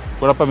ആയാലും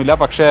കുഴപ്പമില്ല,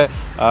 പക്ഷേ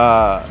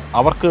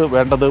അവർക്ക്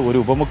വേണ്ടത് ഒരു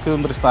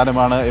ഉപമുഖ്യമന്ത്രി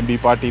സ്ഥാനമാണ് MP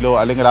പാർട്ടിയിലോ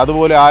അല്ലെങ്കിൽ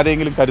അതുപോലെ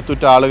ആരെങ്കിലും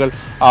കരുത്തുറ്റ ആളുകൾ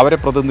അവരെ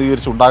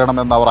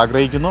പ്രതിനിധീകരിച്ചുണ്ടാകണമെന്ന് അവർ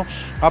ആഗ്രഹിക്കുന്നു.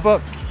 അപ്പോൾ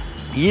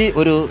ഈ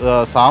ഒരു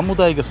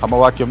സാമുദായിക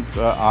സമവാക്യം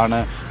ആണ്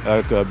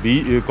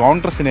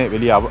കോൺഗ്രസിനെ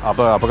വലിയ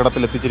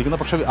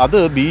അപകടത്തിലെത്തിച്ചിരിക്കുന്നത്. പക്ഷേ അത്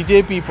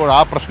BJP ഇപ്പോൾ ആ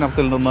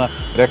പ്രശ്നത്തിൽ നിന്ന്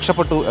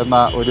രക്ഷപ്പെട്ടു എന്ന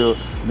ഒരു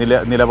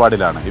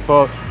നിലപാടിലാണ്.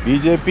 ഇപ്പോൾ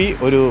BJP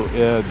ഒരു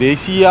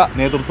ദേശീയ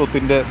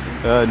നേതൃത്വത്തിൻ്റെ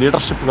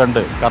ലീഡർഷിപ്പ്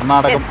കണ്ട്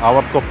കർണാടകം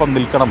അവർക്കൊപ്പം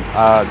നിൽക്കണം,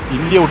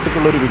 ഇന്ത്യ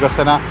ഒട്ടുക്കുള്ളൊരു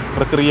വികസന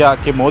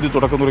പ്രക്രിയയ്ക്ക് മോദി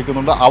തുടക്കം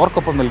കുറിക്കുന്നുണ്ട്,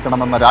 അവർക്കൊപ്പം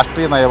നിൽക്കണമെന്ന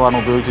രാഷ്ട്രീയ നയമാണ്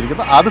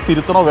ഉപയോഗിച്ചിരിക്കുന്നത്. അത്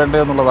തിരുത്തണോ വേണ്ടോ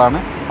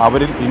എന്നുള്ളതാണ്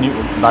അവരിൽ ഇനി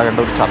ഉണ്ടാകേണ്ട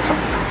ഒരു ചർച്ച.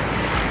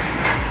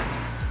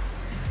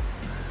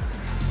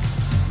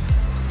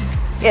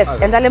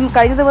 എന്തായാലും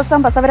കഴിഞ്ഞ ദിവസം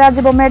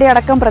ബസവരാജ് ബൊമ്മയുടെ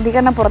അടക്കം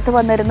പ്രതികരണം പുറത്തു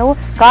വന്നിരുന്നു.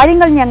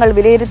 കാര്യങ്ങൾ ഞങ്ങൾ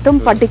വിലയിരുത്തും,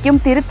 പഠിക്കും,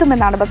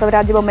 തിരുത്തുമെന്നാണ്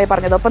ബസവരാജ് ബൊമ്മയെ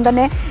പറഞ്ഞത്. ഒപ്പം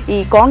തന്നെ ഈ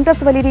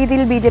കോൺഗ്രസ് വലിയ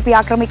രീതിയിൽ BJP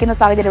ആക്രമിക്കുന്ന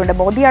സാഹചര്യമുണ്ട്.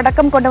 മോദി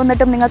അടക്കം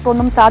കൊണ്ടുവന്നിട്ടും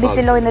നിങ്ങൾക്കൊന്നും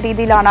സാധിച്ചല്ലോ എന്ന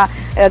രീതിയിലാണ്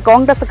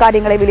കോൺഗ്രസ്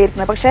കാര്യങ്ങളെ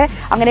വിലയിരുത്തുന്നത്. പക്ഷേ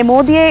അങ്ങനെ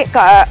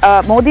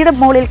മോദിയുടെ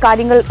മുകളിൽ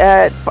കാര്യങ്ങൾ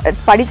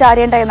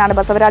പടിചാരേണ്ട എന്നാണ്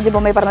ബസവരാജ്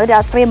ബൊമ്മയെ പറഞ്ഞത്.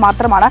 രാഷ്ട്രീയം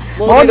മാത്രമാണ്.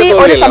 മോദി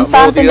ഒരു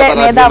സംസ്ഥാനത്തിന്റെ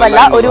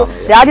നേതാവല്ല, ഒരു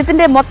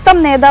രാജ്യത്തിന്റെ മൊത്തം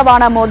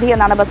നേതാവാണ് മോദി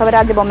എന്നാണ്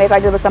ബസവരാജ് ബൊമ്മയെ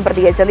കഴിഞ്ഞ ദിവസം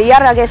പ്രതികരിച്ചത്.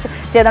 രാകേഷ്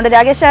ചെയ്യുന്നുണ്ട്.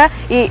 രാകേഷ്,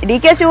 ഈ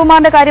DK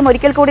ശിവകുമാറിന്റെ കാര്യം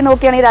ഒരിക്കൽ കൂടി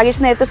നോക്കുകയാണെങ്കിൽ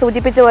രാകേഷ് നേരത്തെ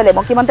സൂചിപ്പിച്ച പോലെ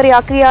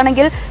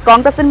മുഖ്യമന്ത്രിയാക്കുകയാണെങ്കിൽ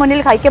കോൺഗ്രസിന് മുന്നിൽ,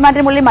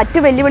 ഹൈക്കമാൻഡിന് മുന്നിൽ മറ്റു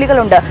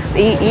വെല്ലുവിളികളുണ്ട്.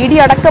 ഈ ED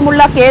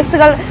അടക്കമുള്ള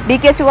കേസുകൾ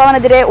DK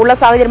ശിവകുമാറിനെതിരെ ഉള്ള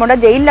സാഹചര്യമുണ്ട്.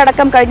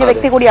 ജയിലിലടക്കം കഴിഞ്ഞ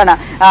വ്യക്തി കൂടിയാണ്.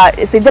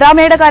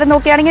 സിദ്ധരാമയ്യയുടെ കാര്യം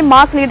നോക്കുകയാണെങ്കിൽ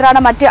മാസ്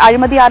ലീഡറാണ്, മറ്റ്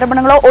അഴിമതി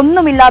ആരോപണങ്ങളോ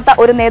ഒന്നുമില്ലാത്ത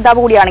ഒരു നേതാവ്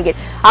കൂടിയാണെങ്കിൽ.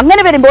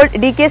 അങ്ങനെ വരുമ്പോൾ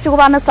DK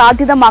ശിവകുമാറിന്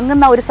സാധ്യത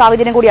മങ്ങുന്ന ഒരു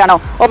സാഹചര്യം കൂടിയാണോ?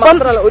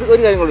 ഒപ്പം ഒരു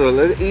കാര്യം കൂടി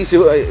ഈ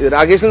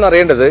രാകേഷിന്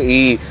അറിയേണ്ടത്, ഈ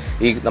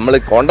നമ്മൾ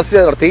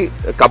കോൺഗ്രസ് നടത്തി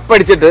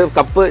കപ്പടിച്ചിട്ട്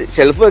കപ്പ്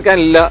ഷെൽഫ്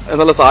വെക്കാനില്ല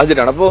എന്നുള്ള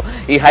സാഹചര്യമാണ്. അപ്പോൾ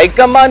ഈ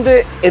ഹൈക്കമാൻഡ്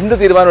എന്ത്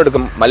തീരുമാനം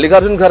എടുക്കും?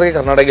 മല്ലികാർജ്ജുൻ ഖാർഗെ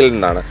കർണാടകയിൽ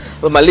നിന്നാണ്.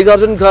 അപ്പോൾ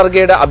മല്ലികാർജ്ജുൻ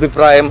ഖാർഗെയുടെ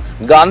അഭിപ്രായം,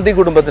 ഗാന്ധി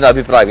കുടുംബത്തിന്റെ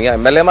അഭിപ്രായം, ഈ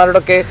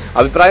MLAമാരുടെ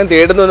അഭിപ്രായം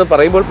തേടുന്നു എന്ന്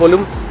പറയുമ്പോൾ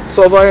പോലും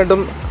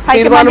സ്വാഭാവികമായിട്ടും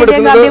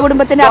ഗാന്ധി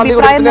കുടുംബത്തിന്റെ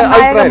അഭിപ്രായം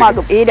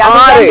നിർണായകമാകും. ഈ രാഹുൽ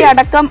ഗാന്ധി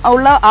അടക്കം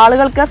ഉള്ള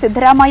ആളുകൾക്ക്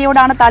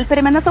സിദ്ധരാമയ്യയോടാണ്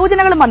താല്പര്യമെന്ന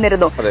സൂചനകളും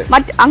വന്നിരുന്നു.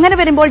 അങ്ങനെ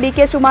വരുമ്പോൾ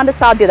DK ശിവകുമാറിന്റെ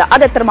സാധ്യത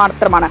അത്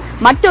എത്രമാത്രമാണ്?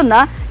 മറ്റൊന്ന്,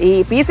 ഈ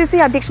PCC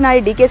അധ്യക്ഷനായ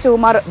DK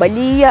ശിവകുമാർ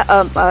വലിയ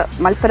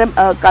മത്സരം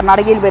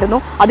കർണാടകയിൽ വരുന്നു.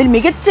 അതിൽ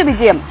മികച്ച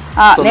വിജയം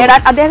നേടാൻ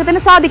അദ്ദേഹത്തിന്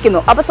സാധിക്കുന്നു.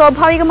 അപ്പൊ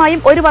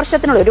സ്വാഭാവികമായും ഒരു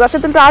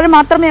വർഷത്തിൽ താഴെ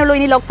മാത്രമേ ഉള്ളൂ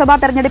ഇനി ലോക്സഭാ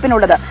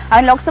തെരഞ്ഞെടുപ്പിനുള്ളത്.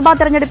 അങ്ങനെ ലോക്സഭാ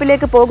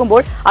തെരഞ്ഞെടുപ്പിലേക്ക്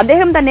പോകുമ്പോൾ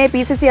അദ്ദേഹം തന്നെ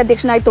PCC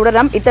അധ്യക്ഷനായി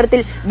തുടരാം.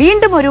 ഇത്തരത്തിൽ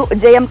വീണ്ടും ഒരു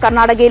ജയം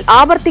കർണാടകയിൽ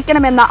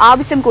ആവർത്തിക്കണമെന്ന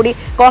ആവശ്യം കൂടി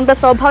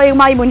കോൺഗ്രസ്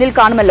സ്വാഭാവികമായി മുന്നിൽ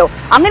കാണുമല്ലോ.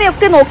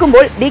 അങ്ങനെയൊക്കെ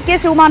നോക്കുമ്പോൾ DK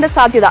ശിവകുമാറിന്റെ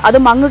സാധ്യത അത്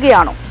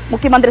മങ്ങുകയാണോ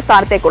മുഖ്യമന്ത്രി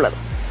സ്ഥാനത്തേക്കുള്ളത്?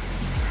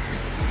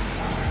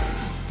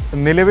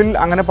 നിലവിൽ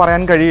അങ്ങനെ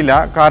പറയാൻ കഴിയില്ല.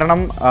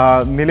 കാരണം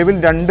നിലവിൽ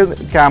രണ്ട്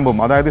ക്യാമ്പും,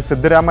 അതായത്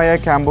സിദ്ധരാമയ്യ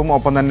ക്യാമ്പും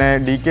ഒപ്പം തന്നെ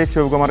DK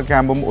ശിവകുമാർ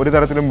ക്യാമ്പും ഒരു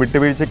തരത്തിലും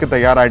വിട്ടുവീഴ്ചയ്ക്ക്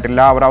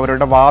തയ്യാറായിട്ടില്ല. അവർ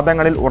അവരുടെ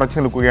വാദങ്ങളിൽ ഉറച്ചു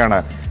നിൽക്കുകയാണ്.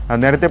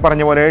 നേരത്തെ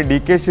പറഞ്ഞ പോലെ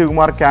DK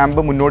ശിവകുമാർ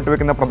ക്യാമ്പ് മുന്നോട്ട്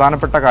വെക്കുന്ന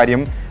പ്രധാനപ്പെട്ട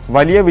കാര്യം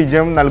വലിയ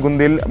വിജയം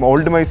നൽകുന്നതിൽ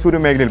ഓൾഡ് മൈസൂർ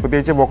മേഖലയിൽ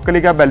പ്രത്യേകിച്ച്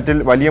വൊക്കലിക ബെൽറ്റിൽ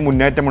വലിയ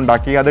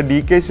മുന്നേറ്റമുണ്ടാക്കി. അത്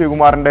DK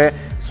ശിവകുമാറിന്റെ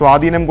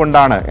സ്വാധീനം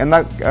കൊണ്ടാണ് എന്ന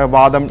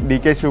വാദം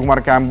DK ശിവകുമാർ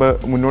ക്യാമ്പ്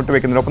മുന്നോട്ട്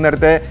വെക്കുന്നുണ്ട്. ഒപ്പം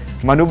നേരത്തെ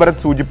മനു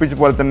ഭരത് സൂചിപ്പിച്ച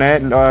പോലെ തന്നെ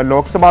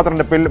ലോക്സഭാ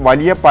തെരഞ്ഞെടുപ്പിൽ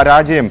വലിയ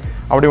പരാജയം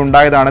അവിടെ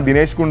ഉണ്ടായതാണ്.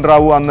 ദിനേശ്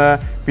ഗുണ്ടുറാവു അന്ന്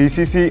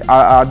PCC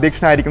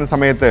അധ്യക്ഷനായിരിക്കുന്ന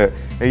സമയത്ത്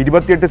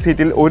 28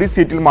 സീറ്റിൽ ഒരു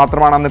സീറ്റിൽ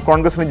മാത്രമാണ് അന്ന്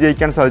കോൺഗ്രസിന്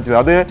ജയിക്കാൻ സാധിച്ചത്.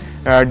 അത്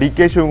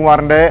DK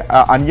ശിവകുമാറിന്റെ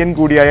അന്യൻ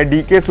കൂടിയായ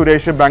DK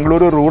സുരേഷ്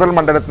ബാംഗ്ലൂരു റൂറൽ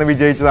മണ്ഡലത്തിന്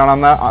വിജയിച്ചതാണ്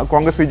അന്ന്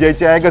കോൺഗ്രസ്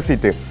വിജയിച്ച ഏക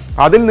സീറ്റ്.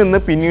 അതിൽ നിന്ന്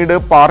പിന്നീട്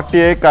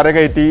പാർട്ടിയെ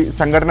കരകയറ്റി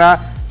സംഘടന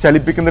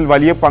ചലിപ്പിക്കുന്നതിൽ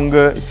വലിയ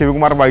പങ്ക്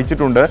ശിവകുമാർ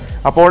വഹിച്ചിട്ടുണ്ട്.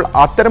 അപ്പോൾ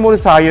അത്തരമൊരു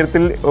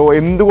സാഹചര്യത്തിൽ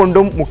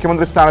എന്തുകൊണ്ടും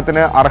മുഖ്യമന്ത്രി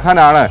സ്ഥാനത്തിന്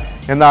അർഹനാണ്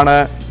എന്നാണ്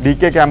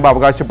DK ക്യാമ്പ്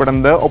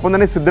അവകാശപ്പെടുന്നത്. ഒപ്പം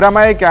തന്നെ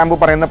സിദ്ധരാമയ്യ ക്യാമ്പ്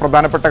പറയുന്ന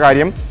പ്രധാനപ്പെട്ട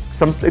കാര്യം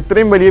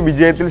ഇത്രയും വലിയ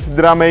വിജയത്തിൽ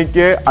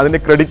സിദ്ധരാമയ്യക്ക്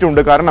അതിന്റെ ക്രെഡിറ്റ്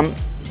ഉണ്ട്. കാരണം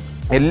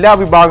എല്ലാ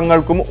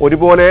വിഭാഗങ്ങൾക്കും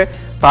ഒരുപോലെ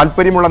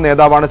താല്പര്യമുള്ള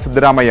നേതാവാണ്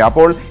സിദ്ധരാമയ്യ.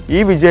 അപ്പോൾ ഈ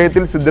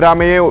വിജയത്തിൽ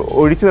സിദ്ധരാമയ്യയെ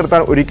ഒഴിച്ചു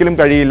നിർത്താൻ ഒരിക്കലും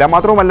കഴിയില്ല.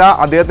 മാത്രമല്ല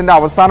അദ്ദേഹത്തിന്റെ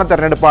അവസാന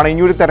തെരഞ്ഞെടുപ്പാണ്,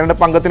 ഇനിയൊരു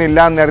തെരഞ്ഞെടുപ്പ് അംഗത്തിനില്ല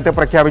എന്ന് നേരത്തെ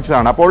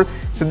പ്രഖ്യാപിച്ചതാണ്. അപ്പോൾ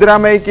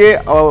സിദ്ധരാമയ്യക്ക്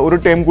ഒരു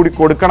ടൈം കൂടി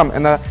കൊടുക്കണം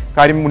എന്ന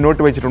കാര്യം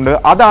മുന്നോട്ട് വെച്ചിട്ടുണ്ട്.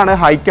 അതാണ്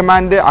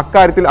ഹൈക്കമാൻഡ്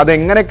അക്കാര്യത്തിൽ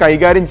അതെങ്ങനെ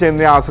കൈകാര്യം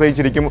ചെയ്യുന്നതിനെ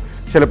ആശ്രയിച്ചിരിക്കും.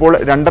 ചിലപ്പോൾ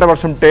 2.5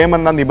 വർഷം ടേം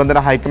എന്ന നിബന്ധന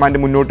ഹൈക്കമാൻഡ്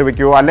മുന്നോട്ട്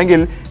വെക്കുകയോ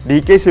അല്ലെങ്കിൽ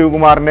DK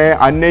ശിവകുമാറിനെ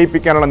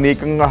അന്വയിപ്പിക്കാനുള്ള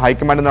നീക്കങ്ങൾ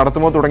ഹൈക്കമാൻഡ്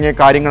നടത്തുമോ തുടങ്ങിയ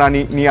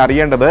കാര്യങ്ങളാണ് ഇനി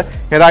അറിയേണ്ടത്.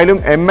 ഏതായാലും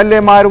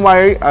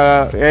MLAമാരുമായി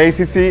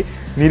AICC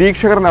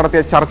നിരീക്ഷകർ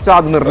നടത്തിയ ചർച്ച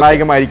അത്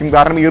നിർണായകമായിരിക്കും.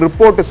 കാരണം ഈ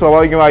റിപ്പോർട്ട്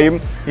സ്വാഭാവികമായും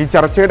ഈ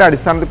ചർച്ചയുടെ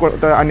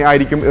അടിസ്ഥാനത്തിൽ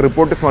ആയിരിക്കും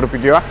റിപ്പോർട്ട്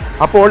സമർപ്പിക്കുക.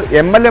 അപ്പോൾ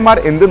MLAമാർ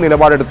എന്ത്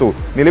നിലപാടെടുത്തു?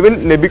 നിലവിൽ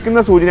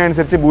ലഭിക്കുന്ന സൂചന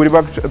അനുസരിച്ച്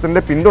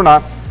ഭൂരിപക്ഷത്തിന്റെ പിന്തുണ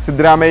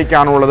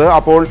സിദ്ധരാമയ്യക്കാണുള്ളത്.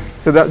 അപ്പോൾ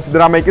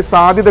സിദ്ധരാമയ്യക്ക്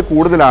സാധ്യത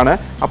കൂടുതലാണ്.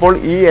 അപ്പോൾ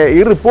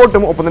ഈ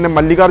റിപ്പോർട്ടും ഒപ്പം തന്നെ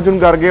മല്ലികാർജ്ജുൻ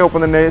ഖാർഗെ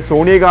ഒപ്പം തന്നെ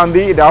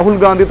സോണിയാഗാന്ധി, രാഹുൽ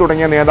ഗാന്ധി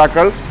തുടങ്ങിയ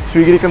നേതാക്കൾ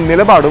സ്വീകരിക്കുന്ന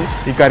നിലപാടും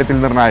ഇക്കാര്യത്തിൽ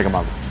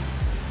നിർണായകമാകും.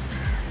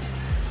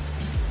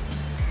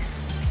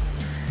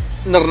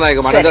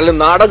 നിർണായകമാണ്. എന്തായാലും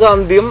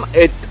നാടകാന്ത്യം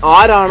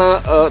ആരാണ്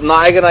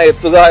നായകനായി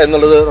എത്തുക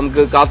എന്നുള്ളത്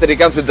നമുക്ക്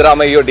കാത്തിരിക്കാം.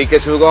 സിദ്ധരാമയ്യോ DK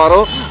ശിവകുമാറോ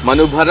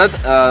മനു ഭരത്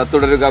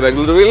തുടരുക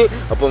ബംഗളൂരുവിൽ.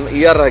 ഒപ്പം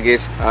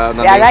രാകേഷ്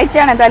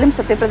വ്യാഴാഴ്ചയാണ് എന്തായാലും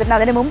സത്യപ്രതിജ്ഞ.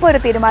 അതിന് മുമ്പ് ഒരു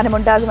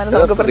തീരുമാനമുണ്ടാകുമെന്ന്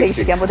നമുക്ക്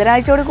പ്രതീക്ഷിക്കാം.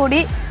 ബുധനാഴ്ചയോട് കൂടി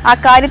ആ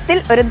കാര്യത്തിൽ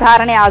ഒരു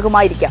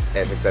ധാരണയാകുമായിരിക്കാം.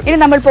 ഇനി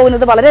നമ്മൾ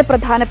പോകുന്നത് വളരെ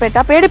പ്രധാനപ്പെട്ട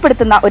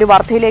പേടിപ്പെടുത്തുന്ന ഒരു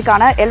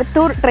വാർത്തയിലേക്കാണ്.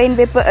 എലത്തൂർ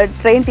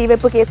ട്രെയിൻ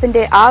തീവെപ്പ്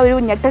കേസിന്റെ ആ ഒരു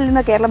ഞെട്ടലിൽ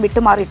നിന്ന് കേരളം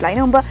വിട്ടുമാറിയിട്ടില്ല.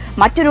 അതിനു മുമ്പ്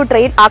മറ്റൊരു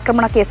ട്രെയിൻ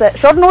ആക്രമണ കേസ്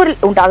ഷൊർണൂരിൽ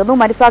ഉണ്ടാകുന്നു.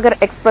 മരുസാഗർ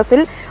എക്സ്പ്രസിൽ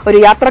ഒരു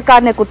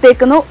യാത്രക്കാരനെ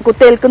കുത്തേൽക്കുന്നു.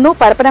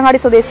 പരപ്പനങ്ങാടി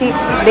സ്വദേശി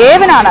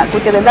ദേവനാണ്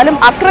കുത്തിയത്. എന്തായാലും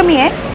അക്രമിയെ